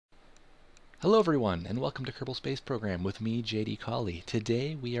Hello everyone, and welcome to Kerbal Space Program with me, JD Colley.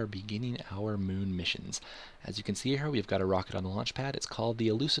 Today we are beginning our moon missions. As you can see here, we've got a rocket on the launch pad. It's called the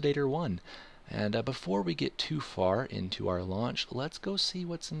Elucidator 1. And before we get too far into our launch, let's go see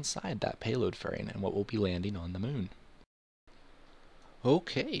what's inside that payload fairing and what will be landing on the moon.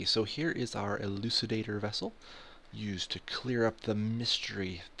 Okay, so here is our Elucidator vessel, used to clear up the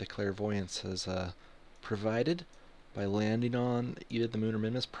mystery the clairvoyance has provided by landing on either the moon or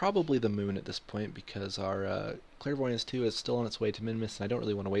Minmus. Probably the moon at this point, because our Clairvoyance 2 is still on its way to Minmus, and I don't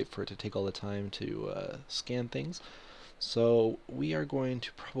really want to wait for it to take all the time to scan things. So we are going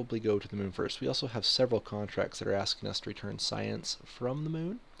to probably go to the moon first. We also have several contracts that are asking us to return science from the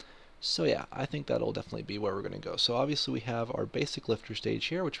moon. So yeah, I think that'll definitely be where we're going to go. So obviously we have our basic lifter stage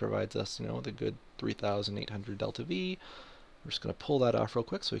here, which provides us, with a good 3,800 delta V. We're just going to pull that off real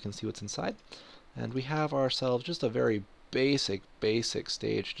quick so we can see what's inside. And we have ourselves just a very basic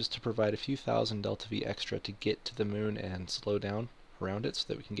stage just to provide a few thousand delta V extra to get to the moon and slow down around it so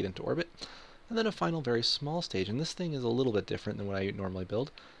that we can get into orbit. And then a final very small stage, and this thing is a little bit different than what I normally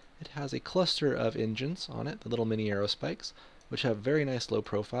build. It has a cluster of engines on it, the little mini aerospikes, which have very nice low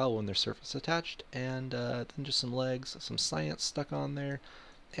profile when they're surface attached, and then just some legs, some science stuck on there,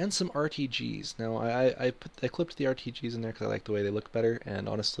 and some RTGs. Now I clipped the RTGs in there because I like the way they look better, and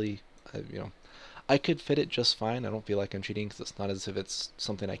honestly, I could fit it just fine. I don't feel like I'm cheating because it's not as if it's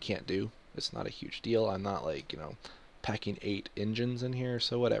something I can't do. It's not a huge deal. I'm not like, packing 8 engines in here,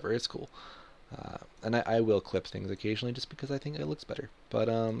 so whatever, it's cool. And I will clip things occasionally just because I think it looks better. But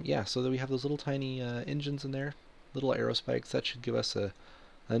yeah, so that we have those little tiny engines in there, little aerospikes. That should give us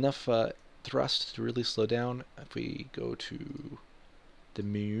enough thrust to really slow down. If we go to the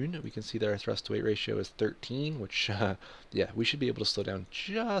moon, we can see that our thrust to weight ratio is 13, which yeah, we should be able to slow down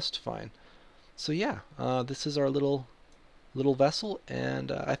just fine. So yeah, this is our little vessel,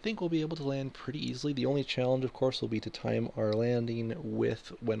 and I think we'll be able to land pretty easily. The only challenge, of course, will be to time our landing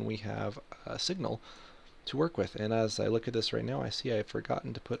with when we have a signal to work with. And as I look at this right now, I see I've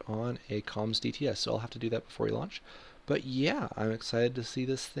forgotten to put on a comms DTS, so I'll have to do that before we launch. But yeah, I'm excited to see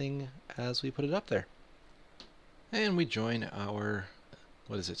this thing as we put it up there. And we join our,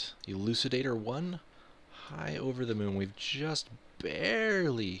 what is it, Elucidator 1 high over the moon. We've just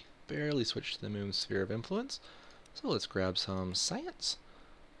barely switched to the moon's sphere of influence. So let's grab some science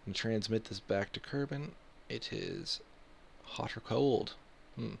and transmit this back to Kerbin. It is hot or cold.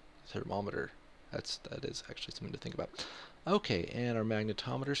 Thermometer. That is actually something to think about. Okay, and our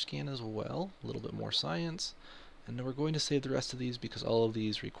magnetometer scan as well. A little bit more science. And then we're going to save the rest of these because all of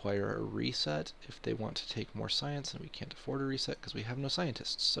these require a reset if they want to take more science, and we can't afford a reset because we have no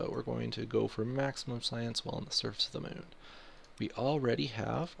scientists. So we're going to go for maximum science while on the surface of the moon. We already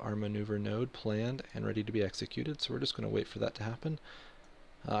have our maneuver node planned and ready to be executed, so we're just going to wait for that to happen.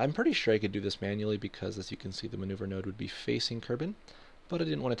 I'm pretty sure I could do this manually because, as you can see, the maneuver node would be facing Kerbin, but I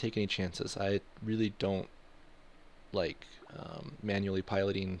didn't want to take any chances. I really don't like manually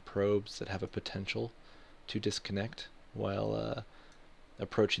piloting probes that have a potential to disconnect while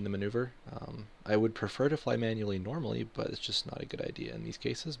approaching the maneuver. I would prefer to fly manually normally, but it's just not a good idea in these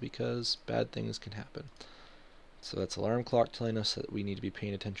cases because bad things can happen. So that's alarm clock telling us that we need to be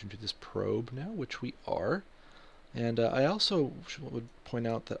paying attention to this probe now, which we are. And I also would point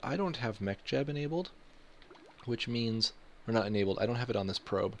out that I don't have MechJeb enabled, which means, or not enabled, I don't have it on this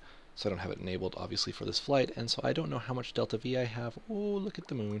probe, so I don't have it enabled obviously for this flight, and so I don't know how much delta V I have. Oh, look at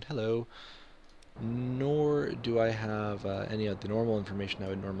the moon, hello. Nor do I have any of the normal information I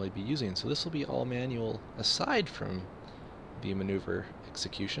would normally be using, so this will be all manual aside from the maneuver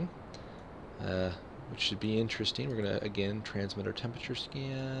execution. Which should be interesting. We're going to, again, transmit our temperature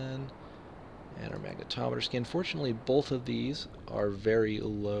scan and our magnetometer scan. Fortunately, both of these are very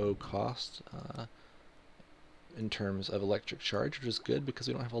low cost in terms of electric charge, which is good because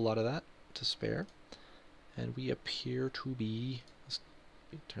we don't have a lot of that to spare. And we appear to be, let's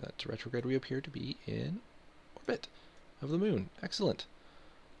turn that to retrograde, we appear to be in orbit of the moon. Excellent.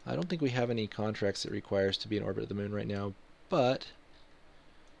 I don't think we have any contracts that require us to be in orbit of the moon right now, but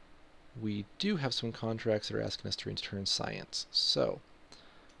we do have some contracts that are asking us to return science. So,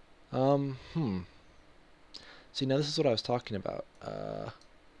 see, now this is what I was talking about.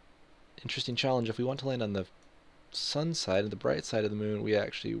 Interesting challenge. If we want to land on the sun side, the bright side of the moon, we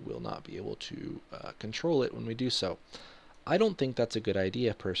actually will not be able to control it when we do so. I don't think that's a good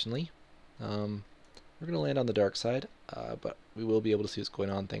idea, personally. We're going to land on the dark side, but we will be able to see what's going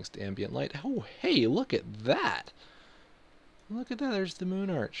on thanks to ambient light. Oh, hey, look at that! Look at that, there's the moon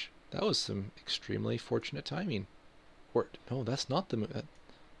arch. That was some extremely fortunate timing. Or, no, that's not the moon.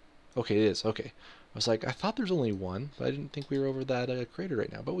 Okay, it is. Okay. was like, I thought there's only one, but I didn't think we were over that crater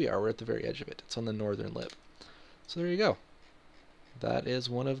right now. But we are. We're at the very edge of it. It's on the northern lip. So there you go. That is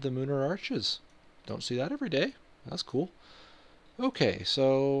one of the lunar arches. Don't see that every day. That's cool. Okay,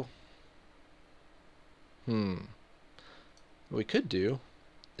 so... what we could do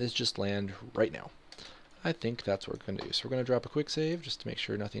is just land right now. I think that's what we're going to do. So we're going to drop a quick save just to make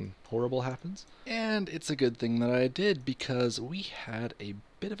sure nothing horrible happens. And it's a good thing that I did because we had a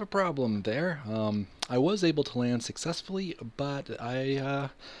bit of a problem there. I was able to land successfully, but I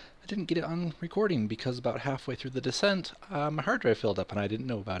didn't get it on recording because about halfway through the descent, my hard drive filled up and I didn't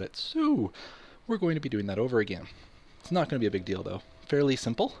know about it. So we're going to be doing that over again. It's not going to be a big deal though. Fairly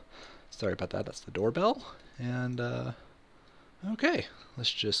simple. Sorry about that. That's the doorbell. And okay,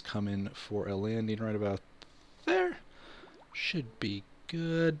 let's just come in for a landing right about there. Should be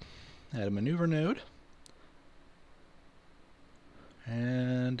good. Add a maneuver node.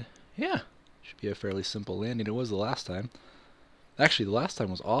 And yeah, should be a fairly simple landing. It was the last time. Actually, the last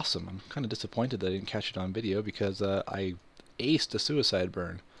time was awesome. I'm kind of disappointed that I didn't catch it on video because I aced a suicide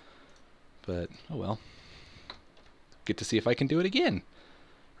burn. But, oh well. Get to see if I can do it again.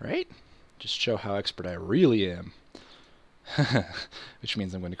 Right? Just show how expert I really am. Which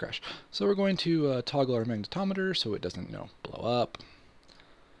means I'm going to crash. So we're going to toggle our magnetometer so it doesn't, blow up.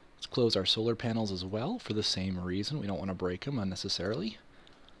 Let's close our solar panels as well for the same reason. We don't want to break them unnecessarily.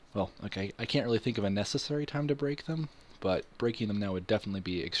 Well, okay, I can't really think of a necessary time to break them, but breaking them now would definitely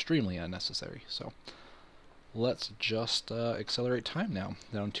be extremely unnecessary. So let's just accelerate time now,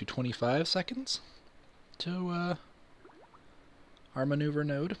 down to 25 seconds to our maneuver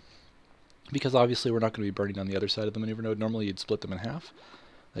node. Because obviously we're not going to be burning on the other side of the maneuver node. Normally you'd split them in half,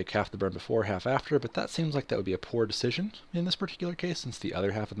 like half the burn before, half after, but that seems like that would be a poor decision in this particular case, since the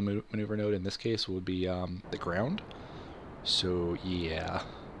other half of the maneuver node in this case would be the ground. So yeah.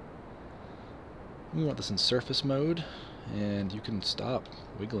 We want this in surface mode, and you can stop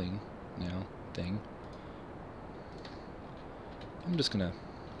wiggling now, thing. I'm just going to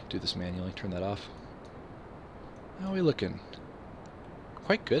do this manually, turn that off. How are we looking?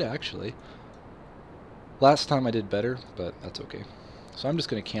 Quite good, actually. Last time I did better, but that's okay. So I'm just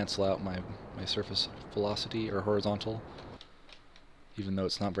going to cancel out my surface velocity, or horizontal, even though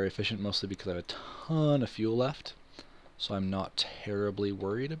it's not very efficient, mostly because I have a ton of fuel left. So I'm not terribly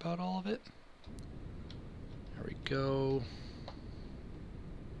worried about all of it. There we go.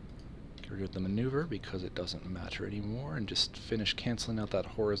 Get rid of the maneuver because it doesn't matter anymore, and just finish canceling out that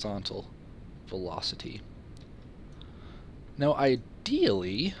horizontal velocity. Now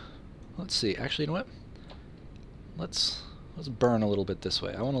ideally, let's see, actually, you know what? Let's burn a little bit this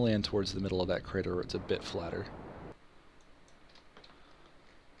way. I want to land towards the middle of that crater where it's a bit flatter.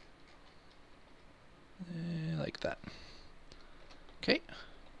 Like that. Okay,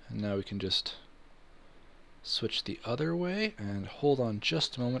 and now we can just switch the other way, and hold on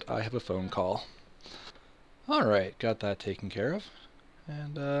just a moment, I have a phone call. Alright, got that taken care of,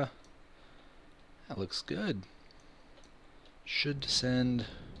 and that looks good. Should descend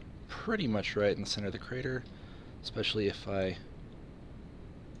pretty much right in the center of the crater, especially if I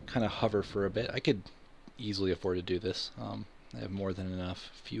kind of hover for a bit. I could easily afford to do this. I have more than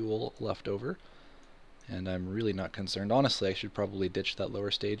enough fuel left over, and I'm really not concerned. Honestly, I should probably ditch that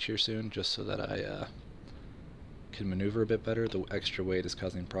lower stage here soon, just so that I can maneuver a bit better. The extra weight is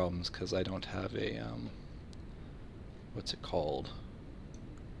causing problems because I don't have a, what's it called?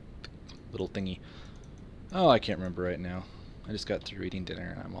 Little thingy. Oh, I can't remember right now. I just got through eating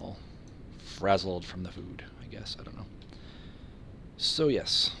dinner and I'm all frazzled from the food, I guess. I don't know. So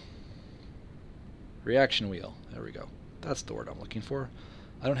yes. Reaction wheel. There we go. That's the word I'm looking for.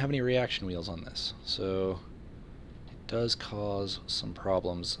 I don't have any reaction wheels on this, so it does cause some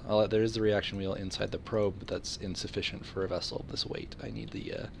problems. There is the reaction wheel inside the probe, but that's insufficient for a vessel of this weight. I need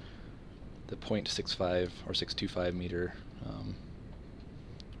the 0.65 or 625 meter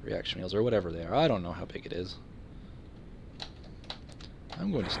reaction wheels, or whatever they are. I don't know how big it is.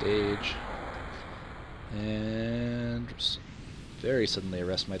 I'm going to stage, and very suddenly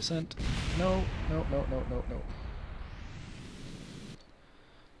arrest my descent. No, no, no, no, no, no.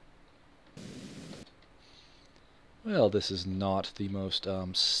 Well, this is not the most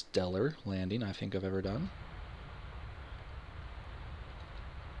stellar landing I think I've ever done.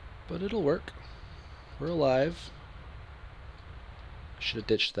 But it'll work. We're alive. I should have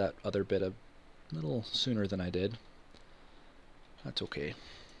ditched that other bit a little sooner than I did. That's okay.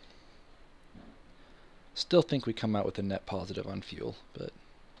 Still think we come out with a net positive on fuel, but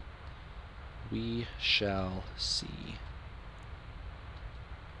we shall see.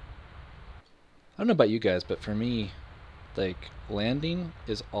 I don't know about you guys, but for me, like, landing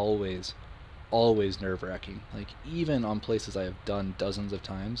is always always nerve-wracking. Like, even on places I have done dozens of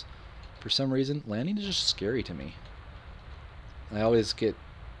times, for some reason, landing is just scary to me. I always get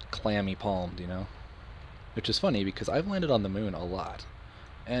clammy palmed, you know? Which is funny because I've landed on the moon a lot.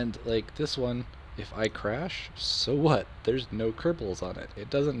 And, like, this one, if I crash, so what? There's no Kerbals on it. It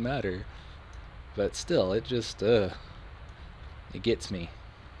doesn't matter. But still, it just, it gets me.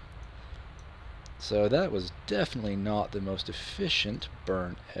 So that was definitely not the most efficient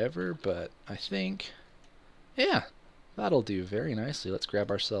burn ever, but I think, yeah, that'll do very nicely. Let's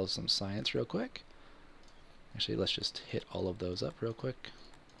grab ourselves some science real quick. Actually, let's just hit all of those up real quick.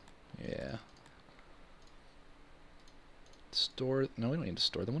 Yeah. Store, no, we don't need to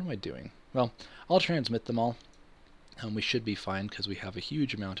store them. What am I doing? Well, I'll transmit them all. We should be fine because we have a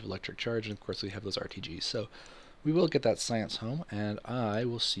huge amount of electric charge, and of course we have those RTGs. So we will get that science home, and I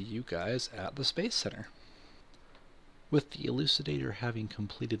will see you guys at the Space Center. With the Elucidator having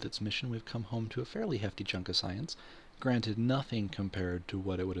completed its mission, we've come home to a fairly hefty chunk of science. Granted, nothing compared to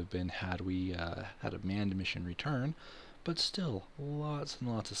what it would have been had we had a manned mission return, but still, lots and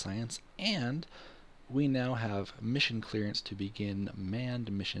lots of science, and we now have mission clearance to begin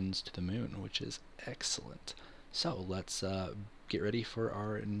manned missions to the moon, which is excellent. So let's get ready for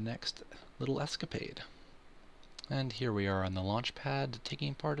our next little escapade. And here we are on the launch pad,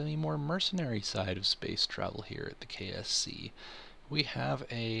 taking part in the more mercenary side of space travel here at the KSC. We have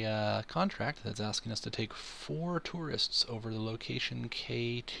a contract that's asking us to take 4 tourists over the location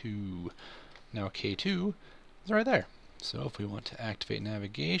K2. Now K2 is right there. So if we want to activate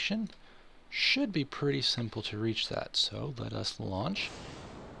navigation, should be pretty simple to reach that. So let us launch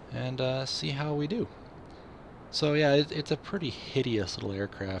and see how we do. So yeah, it's a pretty hideous little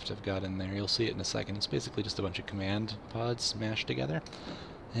aircraft I've got in there. You'll see it in a second. It's basically just a bunch of command pods smashed together.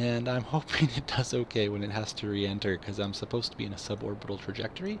 And I'm hoping it does okay when it has to re-enter, because I'm supposed to be in a suborbital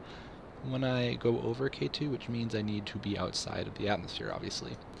trajectory when I go over K2, which means I need to be outside of the atmosphere,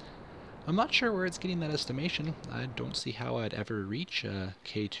 obviously. I'm not sure where it's getting that estimation. I don't see how I'd ever reach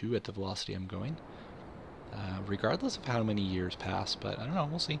K2 at the velocity I'm going, regardless of how many years pass, but I don't know,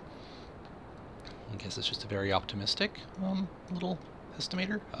 we'll see. I guess it's just a very optimistic little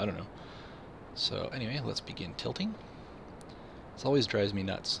estimator. I don't know. So anyway, let's begin tilting. This always drives me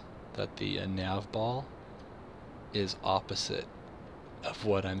nuts that the nav ball is opposite of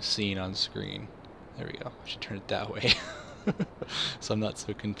what I'm seeing on screen. There we go. I should turn it that way so I'm not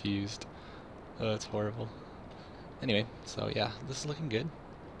so confused. Oh, it's horrible. Anyway, so yeah, this is looking good.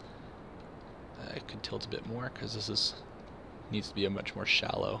 I could tilt a bit more because this needs to be a much more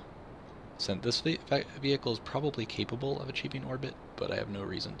shallow. This vehicle is probably capable of achieving orbit, but I have no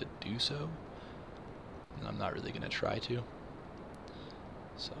reason to do so, and I'm not really going to try to.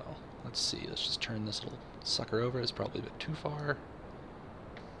 So let's see, let's just turn this little sucker over. It's probably a bit too far.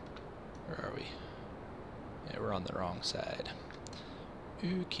 Where are we? Yeah, we're on the wrong side.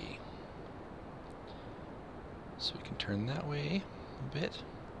 Okay. So we can turn that way a bit.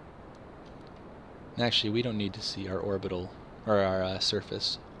 And actually, we don't need to see our orbital, or our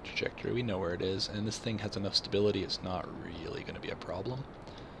surface trajectory. We know where it is, and this thing has enough stability, it's not really going to be a problem.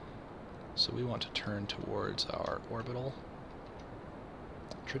 So we want to turn towards our orbital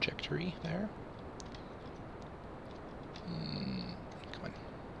trajectory there. Come on.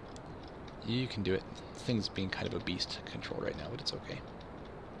 You can do it. This thing's being kind of a beast to control right now, but it's okay.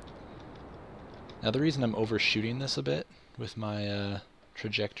 Now the reason I'm overshooting this a bit with my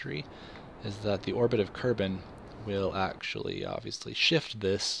trajectory is that the orbit of Kerbal will actually obviously shift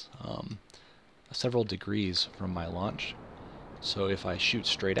this several degrees from my launch. So if I shoot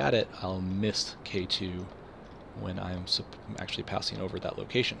straight at it, I'll miss K2 when I'm actually passing over that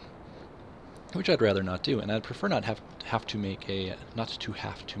location, which I'd rather not do, and I'd prefer not have to make a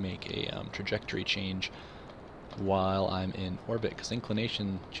trajectory change while I'm in orbit, because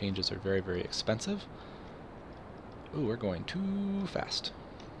inclination changes are very, very expensive. Ooh, we're going too fast.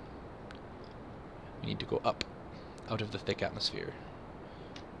 We need to go up, out of the thick atmosphere.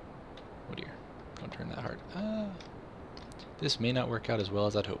 Oh dear, don't turn that hard. This may not work out as well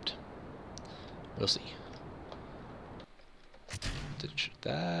as I'd hoped. We'll see. Ditch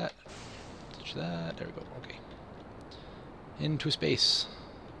that. Ditch that. There we go. Okay. Into space.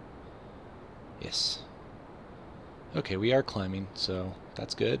 Yes. Okay, we are climbing, so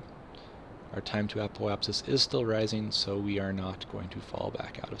that's good. Our time to apoapsis is still rising, so we are not going to fall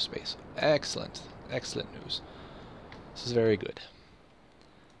back out of space. Excellent. Excellent news. This is very good.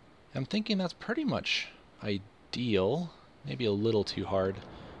 I'm thinking that's pretty much ideal. Maybe a little too hard.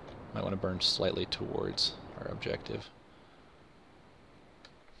 Might want to burn slightly towards our objective.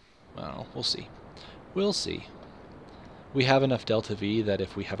 Well, we'll see. We'll see. We have enough delta V that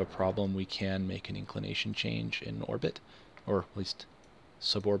if we have a problem, we can make an inclination change in orbit, or at least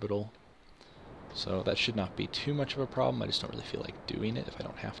suborbital. So that should not be too much of a problem. I just don't really feel like doing it if I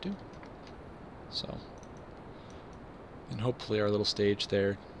don't have to. So, and hopefully our little stage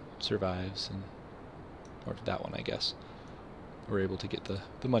there survives, and or that one, I guess. We're able to get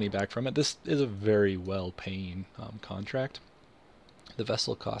the money back from it. This is a very well-paying contract. The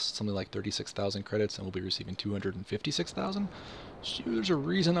vessel costs something like 36,000 credits, and we'll be receiving 256,000. So there's a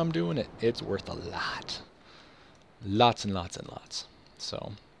reason I'm doing it. It's worth a lot. Lots and lots and lots.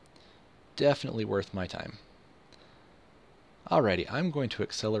 So, definitely worth my time. Alrighty, I'm going to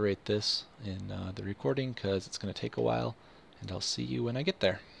accelerate this in the recording because it's going to take a while, and I'll see you when I get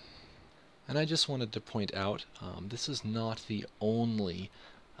there. And I just wanted to point out, this is not the only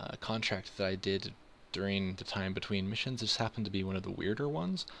contract that I did during the time between missions. It just happened to be one of the weirder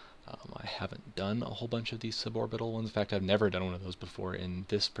ones. I haven't done a whole bunch of these suborbital ones. In fact, I've never done one of those before in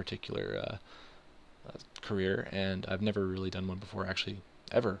this particular career, and I've never really done one before, actually,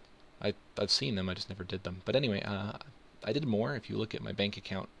 ever. I've seen them, I just never did them. But anyway, I did more. If you look at my bank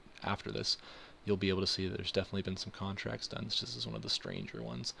account after this, you'll be able to see that there's definitely been some contracts done. This just is one of the stranger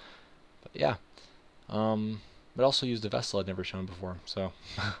ones. But yeah, but also used a vessel I'd never shown before, so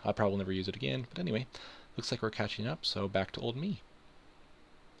I'll probably never use it again. But anyway, looks like we're catching up, so back to old me.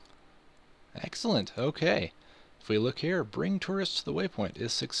 Excellent, okay. If we look here, bring tourists to the waypoint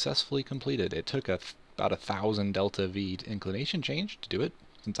is successfully completed. It took about 1,000 delta V inclination change to do it,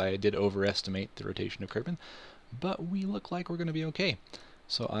 since I did overestimate the rotation of Kerbal, but we look like we're going to be okay.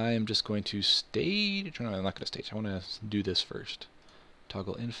 So I am just going to stage, no, I'm not going to stage, I want to do this first.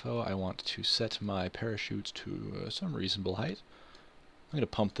 Toggle info, I want to set my parachutes to some reasonable height. I'm going to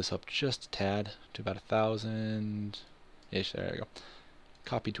pump this up just a tad to about 1,000-ish, there we go.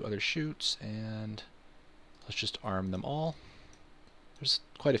 Copy to other chutes, and let's just arm them all. There's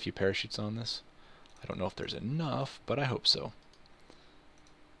quite a few parachutes on this. I don't know if there's enough, but I hope so.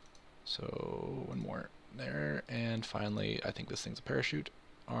 So, one more there, and finally, I think this thing's a parachute.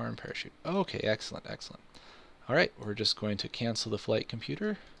 Arm, parachute. Okay, excellent, excellent. Alright, we're just going to cancel the flight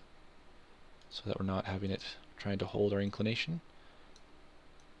computer so that we're not having it trying to hold our inclination.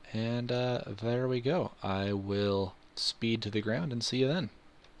 And there we go. I will speed to the ground and see you then.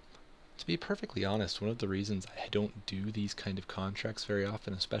 To be perfectly honest, one of the reasons I don't do these kind of contracts very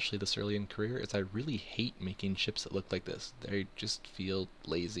often, especially this early in career, is I really hate making ships that look like this. They just feel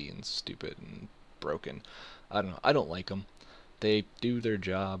lazy and stupid and broken. I don't know, I don't like them. They do their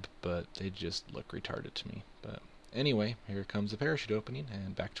job, but they just look retarded to me. But anyway, here comes the parachute opening,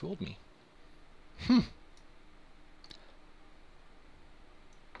 and back to old me.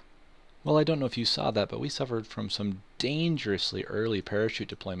 Well, I don't know if you saw that, but we suffered from some dangerously early parachute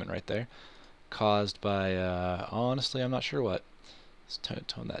deployment right there, caused by, honestly, I'm not sure what. Let's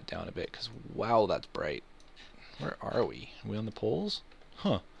tone that down a bit, because wow, that's bright. Where are we? Are we on the poles?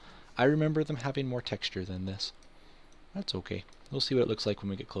 Huh. I remember them having more texture than this. That's okay. We'll see what it looks like when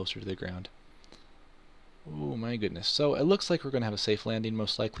we get closer to the ground. Oh my goodness. So it looks like we're going to have a safe landing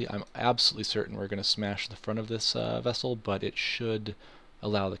most likely. I'm absolutely certain we're going to smash the front of this vessel, but it should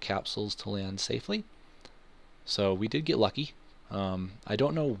allow the capsules to land safely. So we did get lucky. I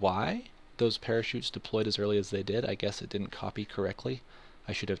don't know why those parachutes deployed as early as they did. I guess it didn't copy correctly.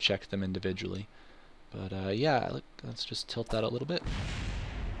 I should have checked them individually. But yeah, let's just tilt that a little bit.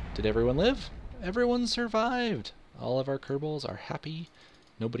 Did everyone live? Everyone survived! All of our Kerbals are happy.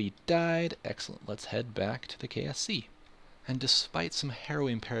 Nobody died. Excellent. Let's head back to the KSC. And despite some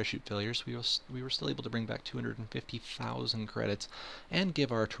harrowing parachute failures, we were still able to bring back 250,000 credits and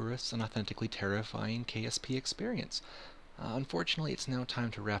give our tourists an authentically terrifying KSP experience. Unfortunately, it's now time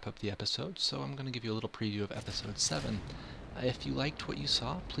to wrap up the episode, so I'm going to give you a little preview of episode 7. If you liked what you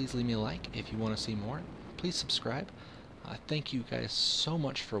saw, please leave me a like. If you want to see more, please subscribe. Thank you guys so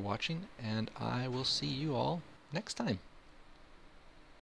much for watching, and I will see you all next time.